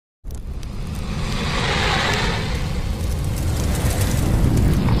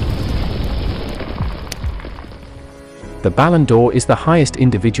The Ballon d'Or is the highest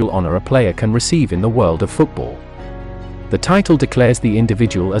individual honor a player can receive in the world of football. The title declares the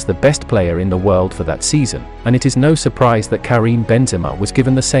individual as the best player in the world for that season, and it is no surprise that Karim Benzema was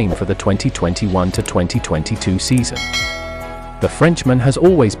given the same for the 2021-2022 season. The Frenchman has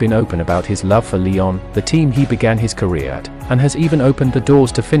always been open about his love for Lyon, the team he began his career at, and has even opened the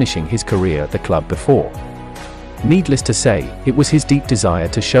doors to finishing his career at the club before. Needless to say, it was his deep desire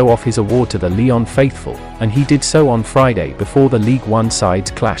to show off his award to the Lyon faithful, and he did so on Friday before the Ligue 1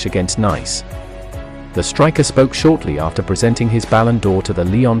 side's clash against Nice. The striker spoke shortly after presenting his Ballon d'Or to the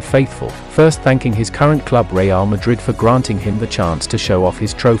Lyon faithful, first thanking his current club Real Madrid for granting him the chance to show off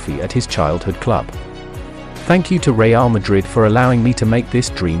his trophy at his childhood club. "Thank you to Real Madrid for allowing me to make this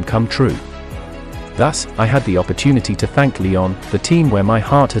dream come true. Thus, I had the opportunity to thank Lyon, the team where my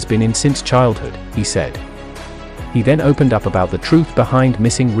heart has been in since childhood," he said. He then opened up about the truth behind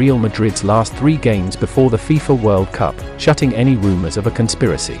missing Real Madrid's last 3 games before the FIFA World Cup, shutting any rumors of a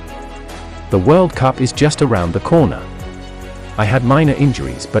conspiracy. "The World Cup is just around the corner. I had minor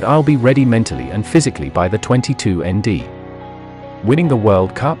injuries, but I'll be ready mentally and physically by the 22nd. Winning the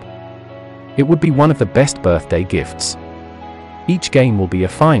World Cup? It would be one of the best birthday gifts. Each game will be a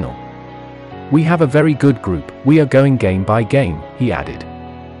final. We have a very good group, we are going game by game," he added.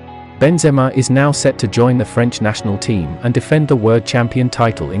 Benzema is now set to join the French national team and defend the World Champion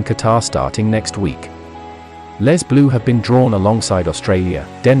title in Qatar starting next week. Les Bleus have been drawn alongside Australia,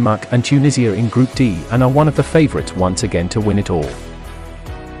 Denmark and Tunisia in Group D and are one of the favourites once again to win it all.